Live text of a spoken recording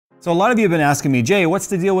So a lot of you have been asking me, Jay, what's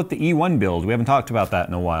the deal with the E1 build? We haven't talked about that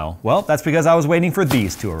in a while. Well, that's because I was waiting for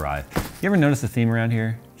these to arrive. You ever notice the theme around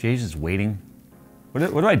here? Jay's just waiting.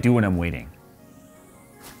 What do I do when I'm waiting?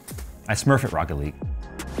 I smurf at Rocket League.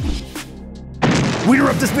 We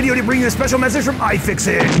interrupt this video to bring you a special message from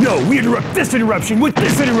iFixit. No, we interrupt this interruption with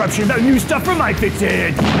this interruption about new stuff from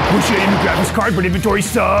iFixit. Wish you had a new graphics card, but inventory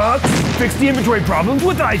sucks? Fix the inventory problems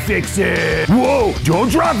with iFixit. Whoa, don't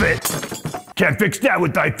drop it. Can't fix that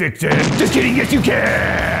with iFixit. Just kidding, yes you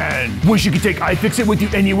can. Wish you could take iFixit with you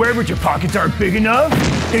anywhere, but your pockets aren't big enough?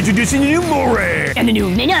 Introducing the new Moray. And the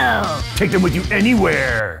new Minnow. Take them with you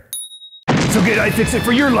anywhere. So get iFixit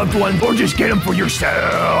for your loved ones, or just get them for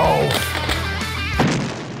yourself.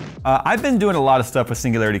 I've been doing a lot of stuff with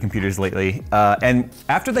Singularity computers lately, and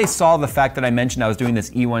after they saw the fact that I mentioned I was doing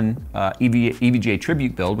this E1 EVGA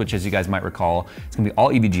tribute build, which as you guys might recall, it's gonna be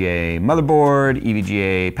all EVGA motherboard,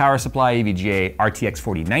 EVGA power supply, EVGA RTX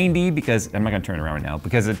 4090, because, I'm not gonna turn it around right now,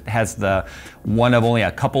 because it has the one of only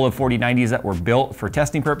a couple of 4090s that were built for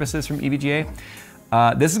testing purposes from EVGA.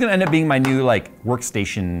 This is gonna end up being my new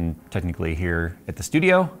workstation technically here at the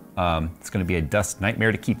studio. It's gonna be a dust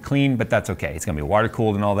nightmare to keep clean, but that's okay. It's gonna be water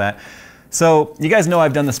cooled and all that. So you guys know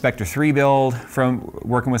I've done the Spectre 3 build from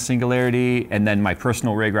working with Singularity, and then my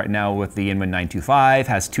personal rig right now with the Inman 925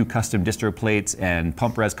 has 2 custom distro plates and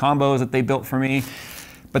pump res combos that they built for me.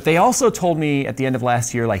 But they also told me at the end of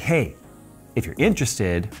last year, hey, if you're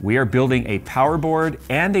interested, we are building a power board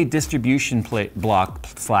and a distribution block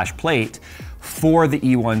 / plate for the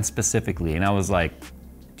E1 specifically. And I was like,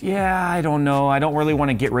 yeah, I don't know. I don't really want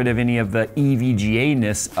to get rid of any of the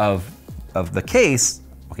EVGA-ness of the case.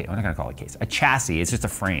 Okay, I'm not gonna call it a case, a chassis. It's just a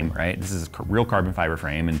frame, right? This is a real carbon fiber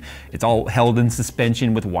frame, and it's all held in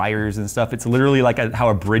suspension with wires and stuff. It's literally like how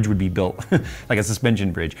a bridge would be built, like a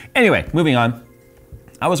suspension bridge. Anyway, moving on.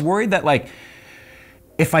 I was worried that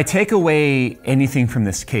if I take away anything from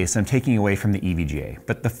this case, I'm taking away from the EVGA.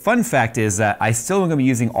 But the fun fact is that I still am gonna be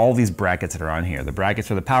using all these brackets that are on here. The brackets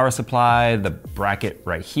for the power supply, the bracket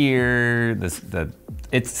right here,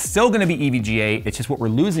 it's still gonna be EVGA. It's just what we're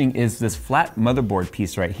losing is this flat motherboard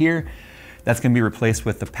piece right here. That's gonna be replaced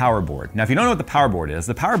with the power board. Now, if you don't know what the power board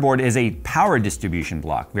is a power distribution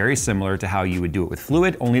block, very similar to how you would do it with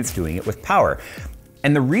fluid, only it's doing it with power.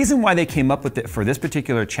 And the reason why they came up with it for this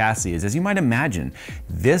particular chassis is, as you might imagine,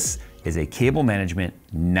 this is a cable management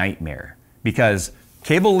nightmare, because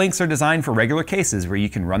cable links are designed for regular cases where you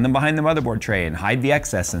can run them behind the motherboard tray and hide the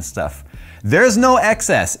excess and stuff. There's no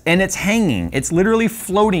excess, and it's hanging. It's literally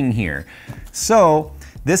floating here. So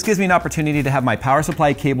this gives me an opportunity to have my power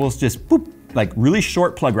supply cables just boop, really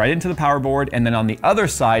short, plug right into the power board, and then on the other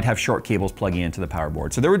side have short cables plugging into the power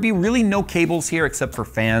board. So there would be really no cables here except for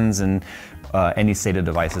fans and any SATA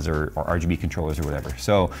devices or RGB controllers or whatever.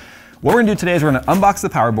 So what we're gonna do today is we're gonna unbox the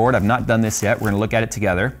power board. I've not done this yet. We're gonna look at it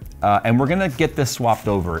together, and we're gonna get this swapped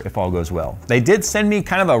over if all goes well. They did send me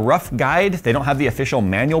kind of a rough guide. They don't have the official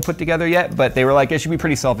manual put together yet, but they were like, it should be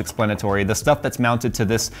pretty self-explanatory. The stuff that's mounted to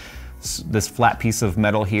this flat piece of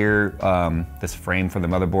metal here, this frame for the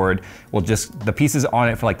motherboard, the pieces on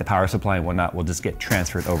it for the power supply and whatnot will just get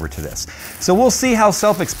transferred over to this. So we'll see how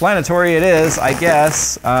self-explanatory it is, I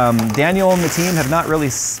guess. Daniel and the team have not really,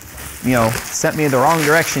 sent me in the wrong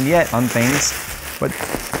direction yet on things, but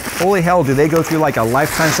holy hell, do they go through a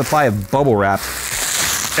lifetime supply of bubble wrap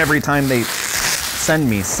every time they send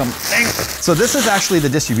me something. So this is actually the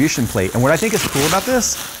distribution plate, and what I think is cool about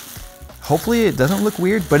this, hopefully it doesn't look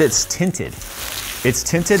weird, but it's tinted. It's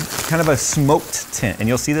tinted kind of a smoked tint, and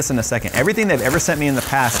you'll see this in a second. Everything they've ever sent me in the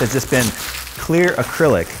past has just been clear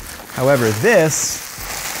acrylic. However, this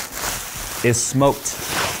is smoked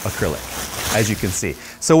acrylic, as you can see.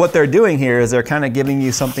 So what they're doing here is they're kind of giving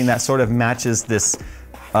you something that sort of matches this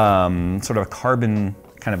sort of a carbon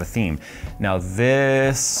kind of a theme. Now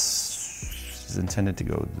this is intended to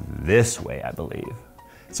go this way, I believe.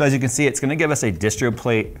 So as you can see, it's gonna give us a distro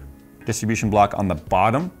plate distribution block on the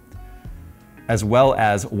bottom, as well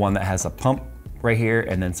as one that has a pump right here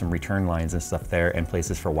and then some return lines and stuff there and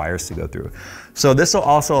places for wires to go through. So this will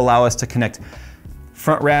also allow us to connect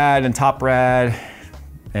front rad and top rad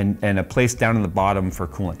and a place down in the bottom for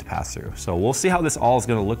coolant to pass through. So we'll see how this all is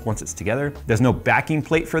gonna look once it's together. There's no backing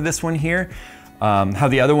plate for this one here. How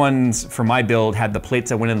the other ones for my build had the plates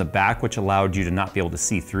that went in the back, which allowed you to not be able to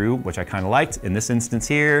see through, which I kind of liked. In this instance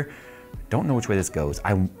here, don't know which way this goes.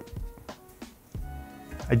 I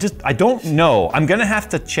don't know. I'm gonna have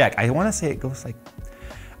to check. I wanna say it goes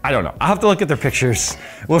I don't know. I'll have to look at their pictures.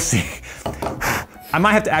 We'll see. I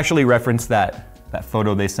might have to actually reference that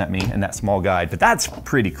photo they sent me and that small guide, but that's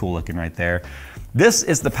pretty cool looking right there. This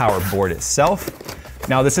is the power board itself.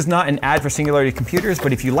 Now, this is not an ad for Singularity Computers,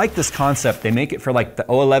 but if you like this concept, they make it for like the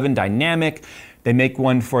 011 Dynamic. They make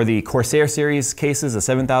one for the Corsair series cases, the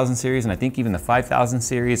 7000 series, and I think even the 5000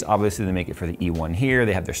 series. Obviously, they make it for the E1 here.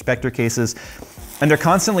 They have their Spectre cases. And they're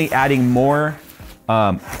constantly adding more,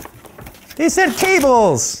 they said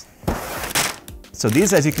cables! So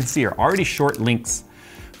these, as you can see, are already short links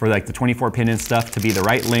for like the 24 pin and stuff to be the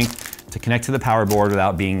right length to connect to the power board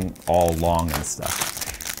without being all long and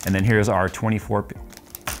stuff. And then here's our 24 pin.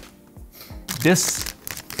 This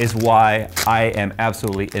is why I am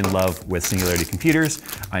absolutely in love with Singularity Computers.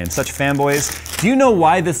 I am such fanboys. Do you know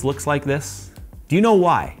why this looks like this? Do you know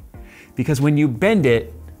why? Because when you bend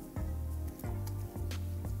it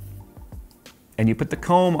and you put the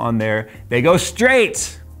comb on there, they go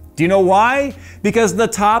straight. Do you know why? Because the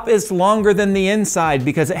top is longer than the inside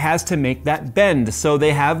because it has to make that bend. So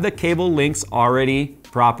they have the cable links already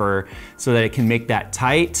proper so that it can make that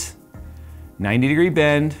tight 90-degree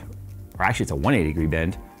bend, or actually it's a 180-degree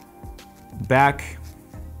bend, back.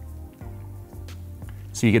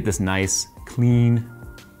 So you get this nice, clean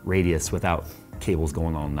radius without cables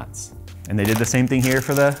going all nuts. And they did the same thing here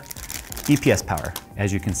for the EPS power,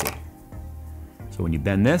 as you can see. So when you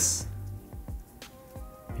bend this,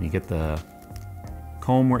 and you get the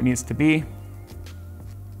comb where it needs to be.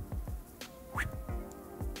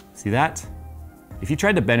 See that? If you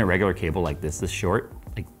tried to bend a regular cable like this short,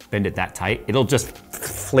 like bend it that tight, it'll just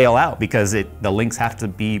flail out because the links have to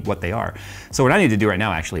be what they are. So what I need to do right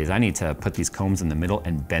now actually is I need to put these combs in the middle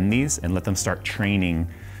and bend these and let them start training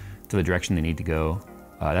to the direction they need to go.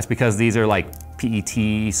 That's because these are like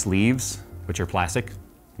PET sleeves, which are plastic.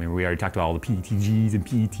 Remember, we already talked about all the PETGs and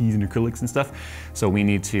PETs and acrylics and stuff. So we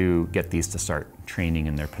need to get these to start training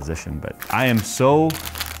in their position. But I am so,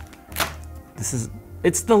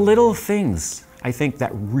 it's the little things, I think,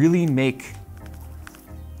 that really make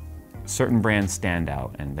certain brands stand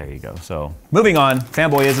out, and there you go. So moving on,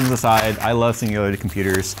 fanboyisms aside, I love Singularity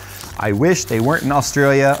Computers. I wish they weren't in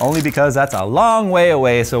Australia, only because that's a long way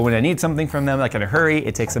away. So when I need something from them, like in a hurry,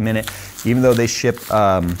 it takes a minute. Even though they ship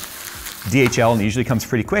DHL and it usually comes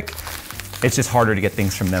pretty quick, it's just harder to get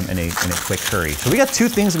things from them in a quick hurry. So we got two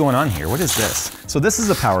things going on here. What is this? So this is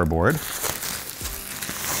a power board.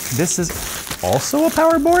 This is also a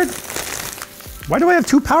power board? Why do I have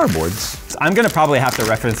two power boards? I'm gonna probably have to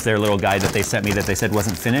reference their little guide that they sent me that they said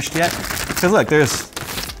wasn't finished yet. Because look,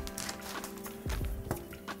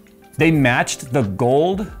 they matched the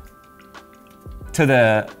gold to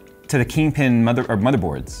the Kingpin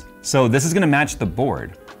motherboards. So this is gonna match the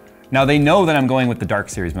board. Now they know that I'm going with the Dark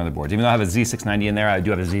Series motherboards. Even though I have a Z690 in there, I do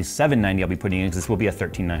have a Z790 I'll be putting in because this will be a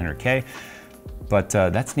 13900K. But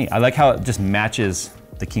that's neat. I like how it just matches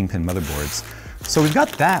the Kingpin motherboards. So we've got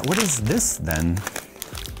that. What is this then?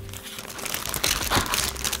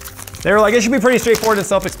 They were like, it should be pretty straightforward and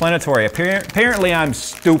self-explanatory. Apparently I'm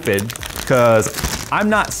stupid because I'm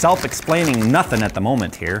not self-explaining nothing at the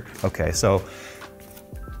moment here. Okay, so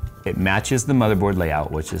it matches the motherboard layout,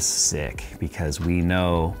 which is sick because we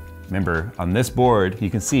know, remember on this board, you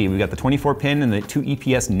can see we've got the 24 pin and the two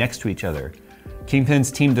EPS next to each other. Kingpin's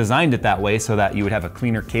team designed it that way so that you would have a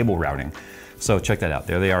cleaner cable routing. So check that out.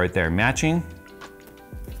 There they are right there, matching.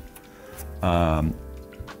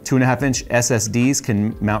 2.5-inch SSDs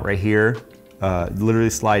can mount right here, literally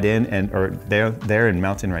slide in or there and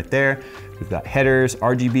mount in right there. We've got headers,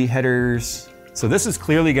 RGB headers. So this is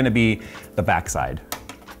clearly gonna be the back side.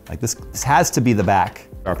 Like this has to be the back.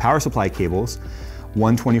 Our power supply cables,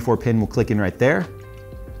 one 24 pin will click in right there,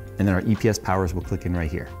 and then our EPS powers will click in right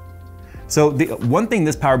here. So the one thing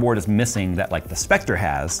this power board is missing that like the Spectre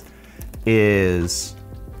has is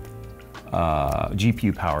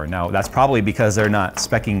GPU power. Now that's probably because they're not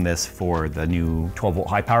speccing this for the new 12-volt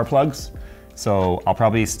high power plugs. So I'll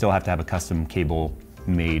probably still have to have a custom cable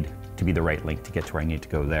made to be the right length to get to where I need to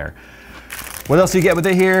go there. What else do you get with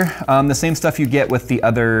it here? The same stuff you get with the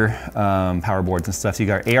other power boards and stuff. So you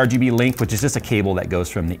got ARGB link, which is just a cable that goes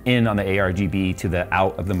from the in on the ARGB to the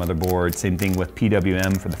out of the motherboard. Same thing with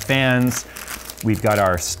PWM for the fans. We've got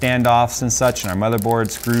our standoffs and such, and our motherboard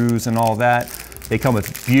screws and all that. They come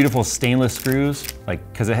with beautiful stainless screws, like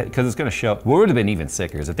because it's going to show. What would have been even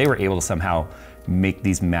sicker is if they were able to somehow make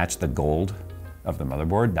these match the gold of the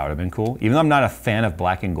motherboard. That would have been cool. Even though I'm not a fan of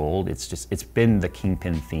black and gold, it's been the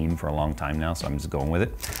Kingpin theme for a long time now, so I'm just going with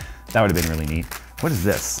it. That would have been really neat. What is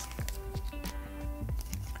this?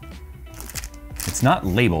 It's not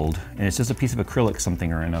labeled, and it's just a piece of acrylic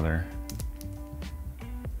something or another.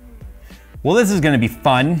 Well, this is gonna be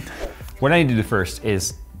fun. What I need to do first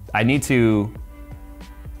is I need to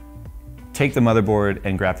take the motherboard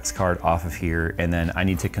and graphics card off of here, and then I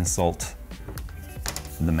need to consult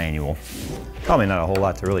the manual. Probably not a whole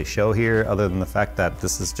lot to really show here other than the fact that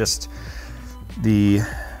this is just the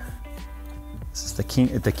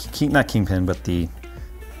not Kingpin, but they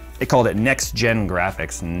called it Next Gen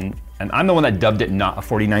Graphics, and I'm the one that dubbed it not a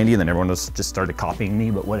 4090, and then everyone just started copying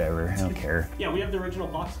me, but whatever, I don't care. Yeah, we have the original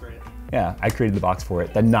box for it. Yeah, I created the box for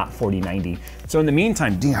it, the not 4090. So in the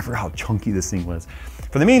meantime, dang, I forgot how chunky this thing was.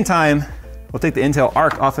 For the meantime, we'll take the Intel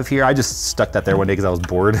Arc off of here. I just stuck that there one day because I was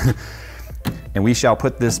bored. And we shall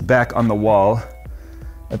put this back on the wall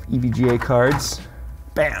of EVGA cards.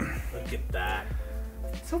 Bam. Look at that.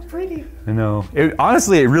 So pretty. I know.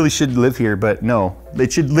 Honestly, it really should live here, but no.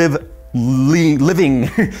 It should live living.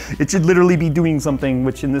 It should literally be doing something,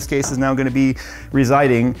 which in this case is now going to be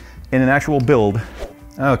residing in an actual build.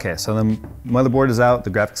 Okay, so the motherboard is out, the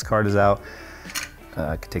graphics card is out.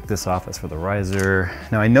 I could take this off, that's for the riser.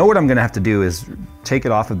 Now I know what I'm gonna have to do is take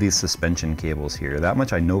it off of these suspension cables here. That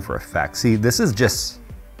much I know for a fact. See, this is just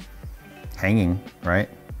hanging, right?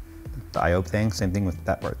 The IO thing, same thing with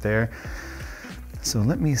that part there. So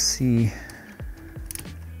let me see.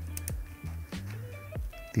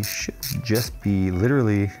 These should just be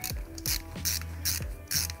literally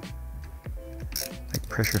like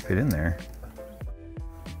pressure fit in there.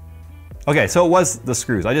 Okay, so it was the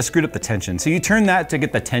screws. I just screwed up the tension. So you turn that to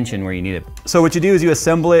get the tension where you need it. So what you do is you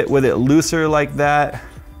assemble it with it looser like that,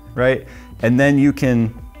 right? And then you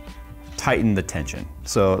can tighten the tension.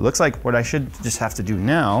 So it looks like what I should just have to do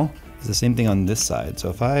now is the same thing on this side.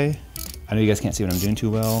 So if I know you guys can't see what I'm doing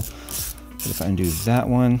too well, but if I undo that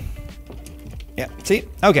one, yeah, see?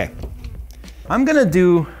 Okay. I'm gonna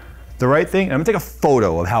do the right thing, and I'm gonna take a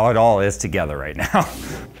photo of how it all is together right now.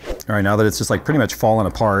 All right, now that it's just like pretty much fallen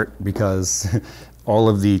apart because all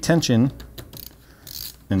of the tension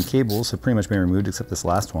and cables have pretty much been removed except this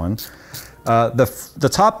last one. The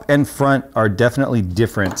top and front are definitely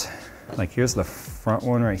different. Like here's the front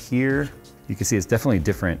one right here. You can see it's definitely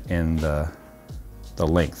different in the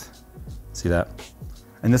length. See that?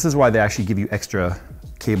 And this is why they actually give you extra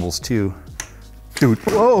cables too. Dude,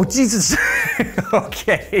 whoa, Jesus.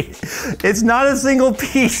 Okay, it's not a single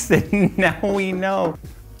piece, then now we know.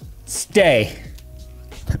 Stay.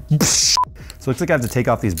 So it looks like I have to take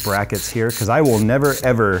off these brackets here because I will never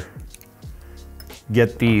ever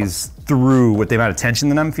get these through with the amount of tension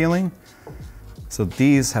that I'm feeling. So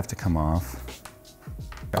these have to come off.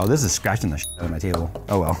 Oh, this is scratching the shit out of my table.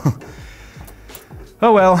 Oh well.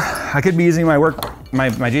 Oh well, I could be using my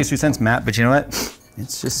JStreetSense mat, but you know what?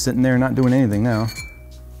 It's just sitting there not doing anything now.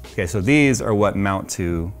 Okay, so these are what mount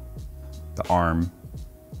to the arm.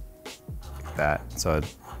 Like that. So I'd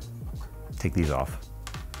take these off.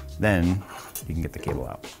 Then you can get the cable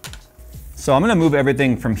out. So I'm gonna move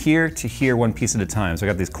everything from here to here one piece at a time. So I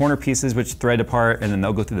got these corner pieces which thread apart and then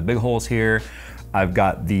they'll go through the big holes here. I've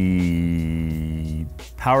got the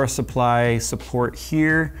power supply support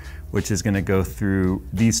here, which is gonna go through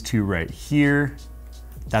these two right here.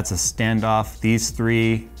 That's a standoff. These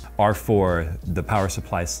three are for the power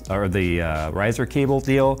supply, or the riser cable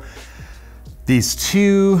deal. These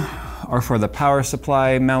two are for the power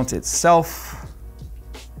supply mount itself.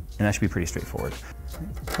 And that should be pretty straightforward.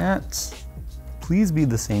 That, please be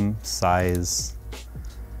the same size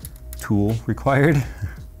tool required.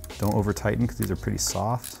 Don't over tighten because these are pretty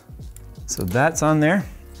soft. So that's on there.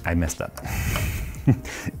 I messed up.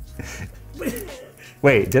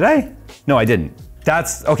 Wait, did I? No, I didn't.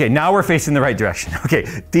 That's, okay, now we're facing the right direction. Okay,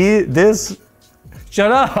 this,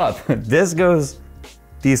 shut up. This goes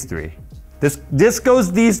these three. This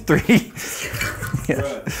goes these three.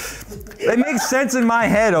 Yeah. It makes sense in my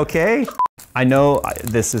head, okay? I know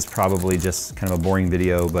this is probably just kind of a boring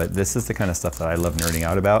video, but this is the kind of stuff that I love nerding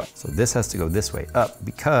out about. So this has to go this way up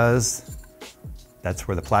because that's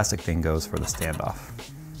where the plastic thing goes for the standoff.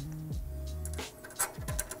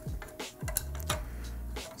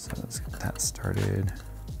 So let's get that started.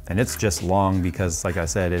 And it's just long because, like I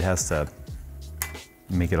said, it has to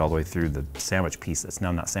make it all the way through the sandwich piece that's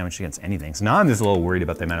now not sandwiched against anything. So now I'm just a little worried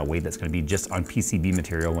about the amount of weight that's gonna be just on PCB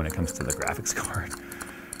material when it comes to the graphics card.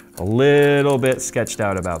 A little bit sketched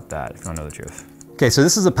out about that, if you don't know the truth. Okay, so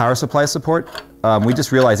this is a power supply support. We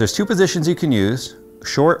just realized there's two positions you can use,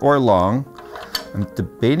 short or long. I'm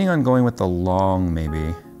debating on going with the long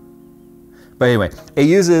maybe. But anyway, it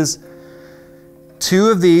uses two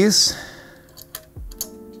of these.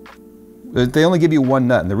 They only give you one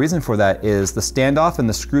nut, and the reason for that is the standoff and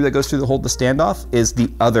the screw that goes through the hole, the standoff, is the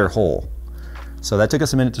other hole. So that took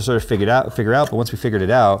us a minute to sort of figure out, but once we figured it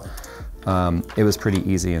out, it was pretty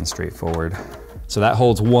easy and straightforward. So that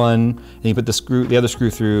holds one, and you put the other screw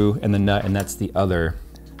through and the nut, and that's the other.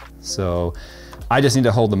 So I just need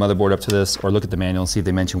to hold the motherboard up to this or look at the manual and see if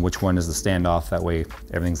they mention which one is the standoff. That way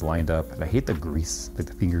everything's lined up. And I hate the grease, like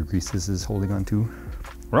the finger grease this is holding on to.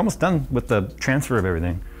 We're almost done with the transfer of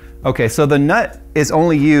everything. Okay, so the nut is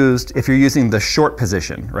only used if you're using the short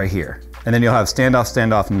position right here. And then you'll have standoff,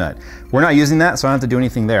 standoff, nut. We're not using that, so I don't have to do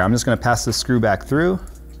anything there. I'm just gonna pass this screw back through.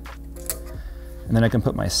 And then I can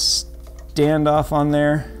put my standoff on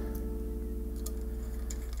there.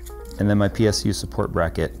 And then my PSU support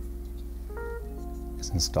bracket is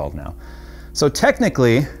installed now. So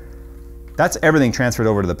technically, that's everything transferred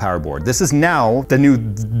over to the power board. This is now the new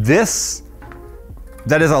this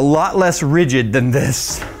that is a lot less rigid than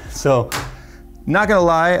this. So not gonna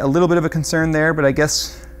lie, a little bit of a concern there, but I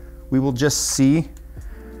guess we will just see.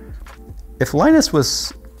 If Linus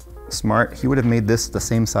was smart, he would have made this the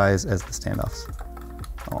same size as the standoffs.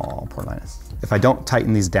 Oh, poor Linus. If I don't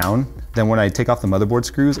tighten these down, then when I take off the motherboard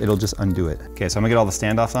screws, it'll just undo it. Okay, so I'm gonna get all the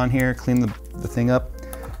standoffs on here, clean the thing up,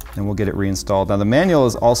 and we'll get it reinstalled. Now the manual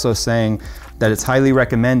is also saying that it's highly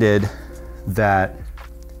recommended that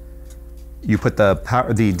you put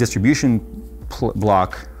the distribution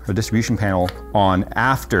block or distribution panel on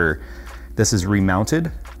after this is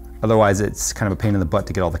remounted. Otherwise it's kind of a pain in the butt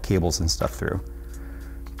to get all the cables and stuff through.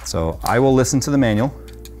 So I will listen to the manual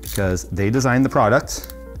because they designed the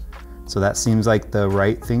product. So that seems like the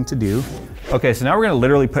right thing to do. Okay, so now we're gonna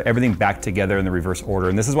literally put everything back together in the reverse order.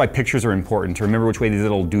 And this is why pictures are important, to remember which way these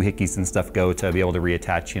little doohickeys and stuff go to be able to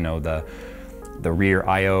reattach, you know, the rear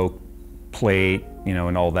IO plate, you know,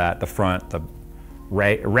 and all that, the front, the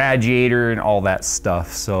radiator and all that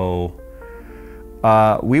stuff. So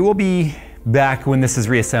we will be back when this is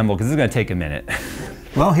reassembled because this is gonna take a minute.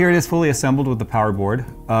 Well, here it is fully assembled with the power board.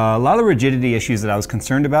 A lot of the rigidity issues that I was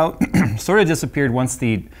concerned about sort of disappeared once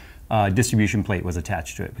the distribution plate was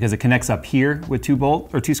attached to it, because it connects up here with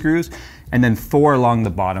two screws and then 4 along the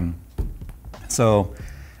bottom. So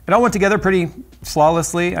it all went together pretty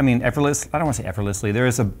flawlessly. I mean, effortless. I don't want to say effortlessly. There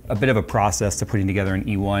is a bit of a process to putting together an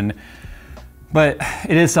E1, but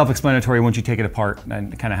it is self-explanatory once you take it apart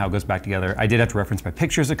and kind of how it goes back together. I did have to reference my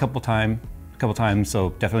pictures a couple times,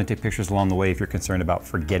 so definitely take pictures along the way if you're concerned about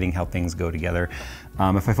forgetting how things go together.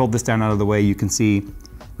 If I fold this down out of the way, you can see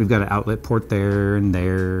we've got an outlet port there, and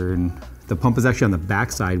the pump is actually on the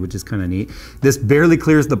back side, which is kind of neat. This barely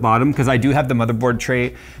clears the bottom because I do have the motherboard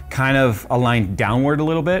tray kind of aligned downward a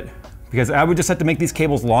little bit, because I would just have to make these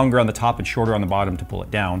cables longer on the top and shorter on the bottom to pull it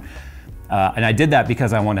down. And I did that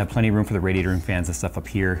because I want to have plenty of room for the radiator and fans and stuff up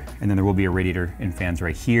here, and then there will be a radiator and fans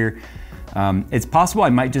right here. It's possible I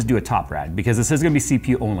might just do a top rad because this is going to be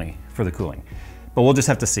CPU only for the cooling, but we'll just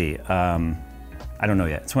have to see. I don't know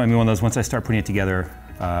yet. It's one of those, once I start putting it together,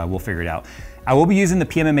 we'll figure it out. I will be using the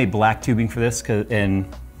PMMA black tubing for this and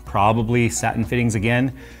probably satin fittings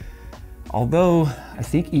again. Although I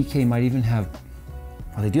think EK might even have,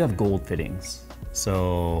 well, they do have gold fittings.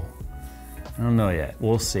 So I don't know yet,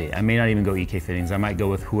 we'll see. I may not even go EK fittings. I might go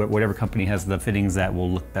with whatever company has the fittings that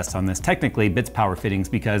will look best on this. Technically Bits Power fittings,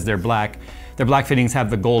 because their black fittings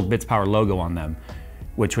have the gold Bits Power logo on them,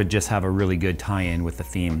 which would just have a really good tie-in with the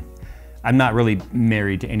theme. I'm not really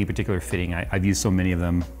married to any particular fitting. I've used so many of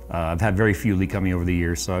them. I've had very few leak on me over the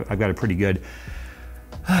years, so I've got a pretty good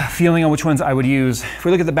feeling on which ones I would use. If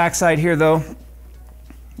we look at the back side here though,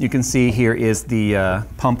 you can see here is the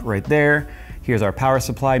pump right there. Here's our power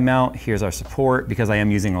supply mount. Here's our support. Because I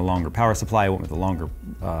am using a longer power supply, I went with the longer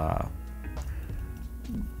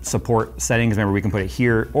support settings. Remember, we can put it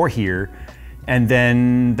here or here. And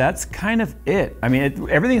then that's kind of it. I mean,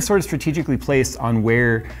 everything's sort of strategically placed on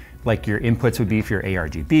where like your inputs would be for your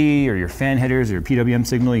ARGB or your fan headers or your PWM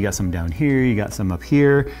signal. You got some down here, you got some up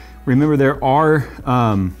here. Remember, there are,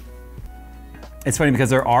 it's funny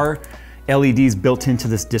because there are LEDs built into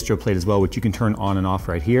this distro plate as well, which you can turn on and off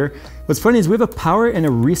right here. What's funny is we have a power and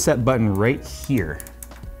a reset button right here.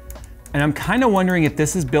 And I'm kind of wondering if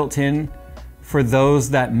this is built in for those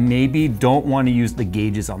that maybe don't want to use the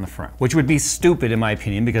gauges on the front, which would be stupid in my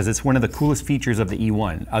opinion, because it's one of the coolest features of the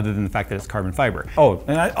E1, other than the fact that it's carbon fiber. Oh,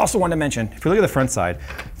 and I also want to mention, if you look at the front side,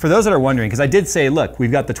 for those that are wondering, because I did say, look,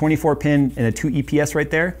 we've got the 24 pin and a 2 EPS right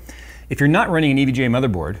there. If you're not running an EVGA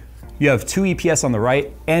motherboard, you have 2 EPS on the right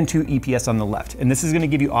and 2 EPS on the left. And this is going to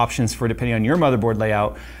give you options for, depending on your motherboard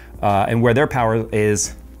layout and where their power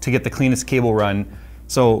is, to get the cleanest cable run.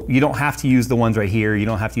 So you don't have to use the ones right here, you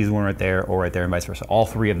don't have to use the one right there or right there, and vice versa. All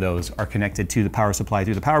 3 of those are connected to the power supply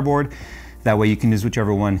through the power board. That way you can use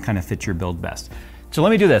whichever one kind of fits your build best. So let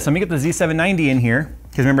me do this. Let me get the Z790 in here,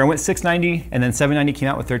 because remember I went 690 and then 790 came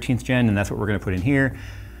out with 13th gen, and that's what we're gonna put in here.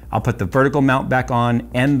 I'll put the vertical mount back on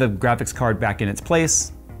and the graphics card back in its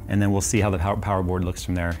place, and then we'll see how the power board looks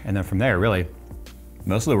from there. And then from there, really,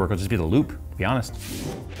 most of the work will just be the loop, to be honest.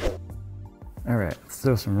 All right, let's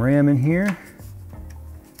throw some RAM in here.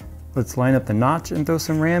 Let's line up the notch and throw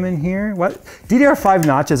some RAM in here. What? DDR5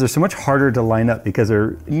 notches are so much harder to line up because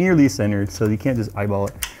they're nearly centered, so you can't just eyeball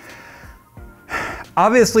it.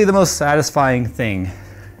 Obviously, the most satisfying thing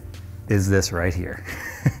is this right here.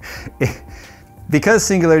 Because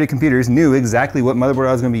Singularity Computers knew exactly what motherboard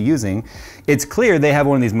I was going to be using, it's clear they have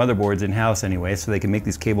one of these motherboards in-house anyway, so they can make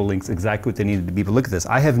these cable links exactly what they needed to be. But look at this.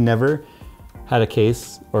 I have never had a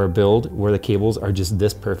case or a build where the cables are just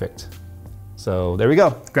this perfect. So there we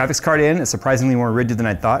go. Graphics card in. It's surprisingly more rigid than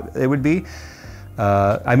I thought it would be.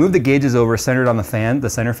 I moved the gauges over centered on the fan, the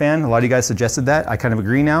center fan. A lot of you guys suggested that. I kind of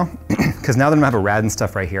agree now, because now that I'm gonna have a rad and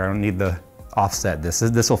stuff right here, I don't need the offset.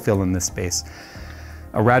 This will fill in this space.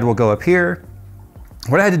 A rad will go up here.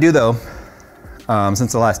 What I had to do though,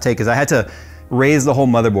 since the last take, is I had to raise the whole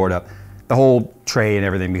motherboard up, the whole tray and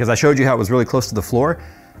everything, because I showed you how it was really close to the floor.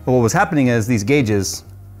 But what was happening is these gauges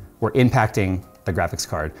were impacting the graphics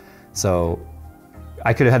card. So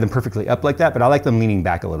I could have had them perfectly up like that, but I like them leaning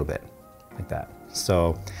back a little bit, like that.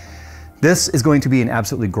 So this is going to be an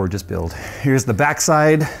absolutely gorgeous build. Here's the back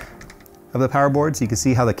side of the power board, so you can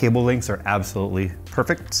see how the cable links are absolutely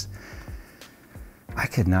perfect. I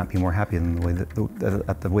could not be more happy than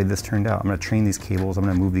the way this turned out. I'm gonna train these cables. I'm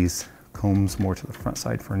gonna move these combs more to the front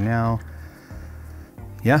side for now.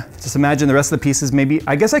 Yeah, just imagine the rest of the pieces maybe.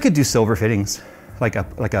 I guess I could do silver fittings, like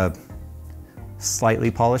a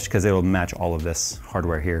slightly polished, because it'll match all of this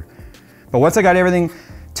hardware here. But once I got everything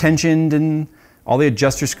tensioned and all the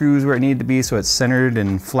adjuster screws where it needed to be, so it's centered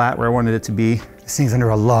and flat where I wanted it to be. This thing's under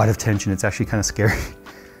a lot of tension. It's actually kind of scary.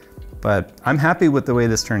 But I'm happy with the way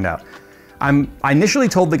this turned out. I initially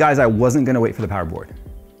told the guys I wasn't gonna wait for the power board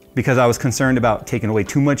because I was concerned about taking away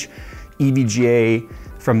too much EVGA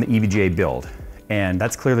from the EVGA build. And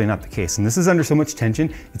that's clearly not the case. And this is under so much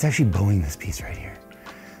tension, it's actually bowing this piece right here.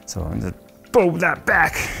 So I'm gonna bow that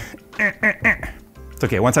back. It's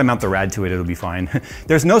okay, once I mount the rad to it, it'll be fine.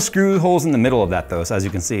 There's no screw holes in the middle of that though, so as you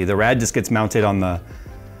can see, the rad just gets mounted on the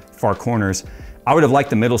far corners. I would have liked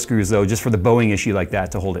the middle screws though, just for the bowing issue like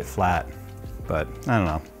that to hold it flat. But I don't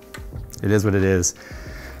know, it is what it is.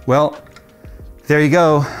 Well, there you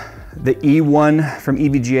go. The E1 from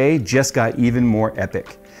EVGA just got even more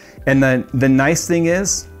epic. And the nice thing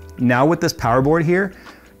is, now with this power board here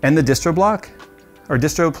and the distro block or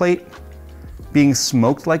distro plate being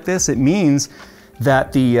smoked like this, it means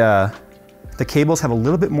that the cables have a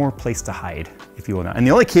little bit more place to hide, if you will. And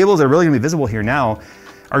the only cables that are really gonna be visible here now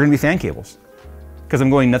are gonna be fan cables, because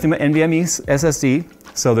I'm going nothing but NVMe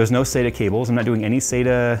SSD, so there's no SATA cables. I'm not doing any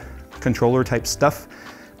SATA controller type stuff.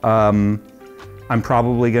 I'm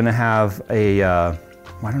probably gonna have a, I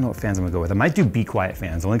don't know what fans I'm gonna go with. I might do Be Quiet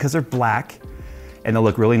fans, only because they're black and they'll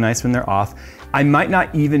look really nice when they're off. I might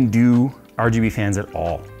not even do RGB fans at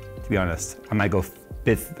all, to be honest. I might go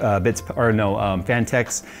Fantex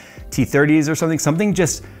T30s or something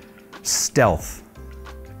just stealth.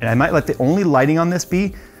 And I might let the only lighting on this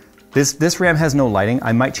be, this RAM has no lighting.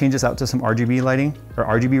 I might change this out to some RGB lighting or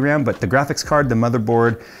RGB RAM, but the graphics card, the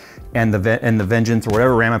motherboard, and the Vengeance or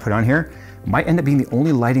whatever RAM I put on here might end up being the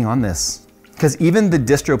only lighting on this. Because even the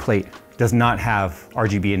distro plate does not have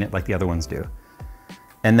RGB in it like the other ones do.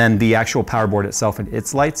 And then the actual power board itself and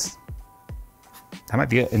its lights, that might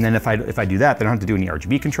be it. And then if I do that, then I don't have to do any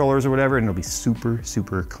RGB controllers or whatever, and it'll be super,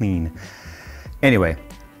 super clean. Anyway,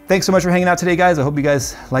 thanks so much for hanging out today, guys. I hope you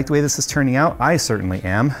guys like the way this is turning out. I certainly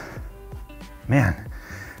am. Man,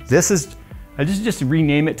 this is, I just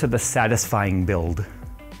rename it to the satisfying build.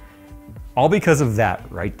 All because of that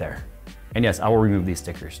right there. And yes, I will remove these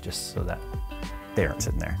stickers just so that they aren't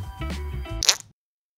sitting there.